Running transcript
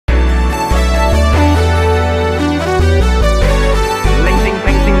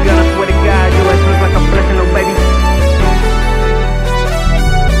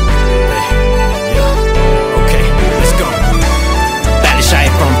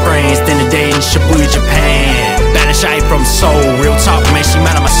from Seoul, real talk, man, she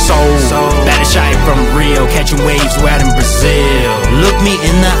mad at my soul. Baddest shawty from Rio, catching waves way out in Brazil. Look me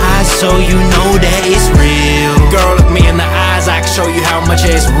in the eyes so you know that it's real. Girl, look me in the eyes, I can show you how much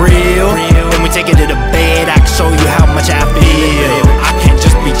it's real. When we take it to the bed, I can show you how much I feel. I can't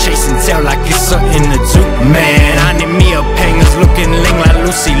just be chasing tail like it's something to do. Man, I need me a pengers looking Leng like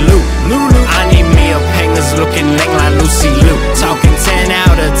Lucy Liu. I need me a pengers looking Leng like Lucy Liu. Talking 10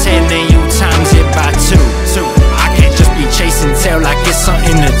 out of 10, then you times it by 2. I can't just be chasing tail like it's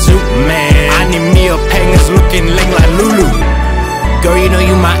something to do. Man, I need me a pengers looking Leng like Lulu. Girl, you know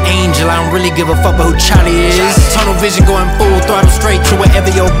you my angel, I don't really give a fuck about who Charlie is. Tunnel vision going full throttle straight to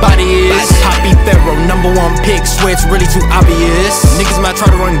wherever your body is. Taliaferro, #1 pick, swear it's really too obvious. Niggas might try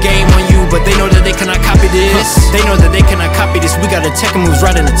to run game on you, but they know that they cannot copy this. They know that they cannot copy this, we got the tech moves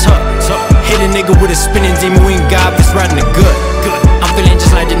right in the tuck. Hit a nigga with a spinning demon, we ain't got this right in the gut. I'm feeling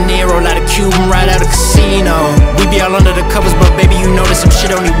just like De Niro, like a Cuban right out of casino. We be all under the covers, but baby you know there's some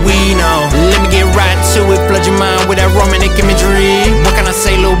shit only we know. Let me get right to it, flood your mind with that romantic imagery. What can I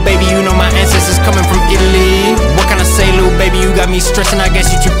say, little baby, you know my ancestors coming from Italy. What can I say, little baby, you got me stressing, I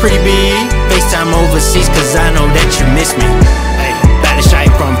guess you too pretty, B. FaceTime overseas, cause I know that you miss me. Hey, baddest shawty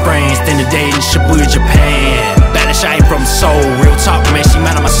from France, then the day in Shibuya, Japan. Baddest shawty from Seoul, real talk, man, she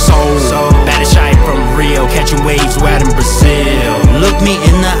mad at my soul. Baddest shawty from Rio, catching waves way out in Brazil. Look me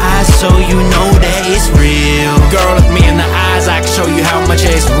in the eyes so you know that it's real. Girl, look me in the eyes, I can show you how much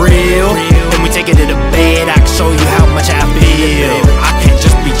it's real. When we take it to the bed, I can show you how much I feel. I can't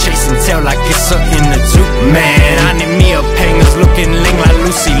just be chasing tail like it's something to do. Man, I need me a pengers looking Leng like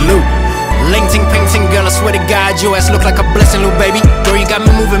Lucy Liu. Leng, ting, peng, ting, girl, I swear to God, your ass look like a blessin, little baby. Girl, you got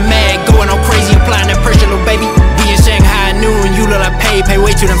me moving mad, going all crazy, applying that pressure, little baby. We in Shanghai at noon, you look like pay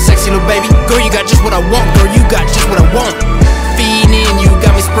way too damn sexy, little baby. Girl, you got just what I want, girl, you got just what I want. Feeding in, you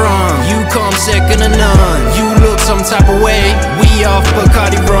got me sprung, you come second to none. You look some type of way, we off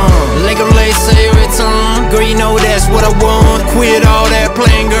Bacardi rum. Lego lace, say every time, girl, you know that's what I want. Quit all that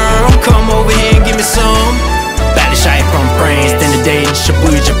playing, girl, come over here and give me some. Baddest shawty from France, then the day in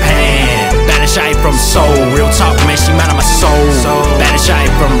Shibuya, Japan. Baddest shawty from Seoul, real talk, man, she mad at my soul. Baddest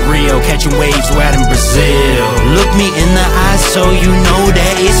shawty from Rio, catching waves way out in Brazil. Look me in the eyes so you know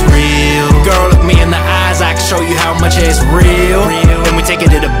that it's real. Girl, look me in the eyes, I can show you how much it's real. When we take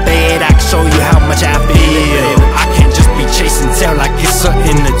it to the bed, I can show you how much I feel. I can't just be chasing tail like it's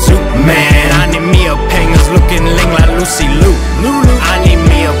something to do. Man, I need me a pengers looking Leng like Lucy Liu. I need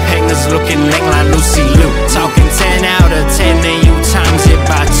me a pengers looking Leng like Lucy Liu. Talking 10 out of 10, then you times it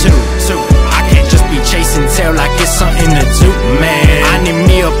by 2. I can't just be chasing tail like it's something to do.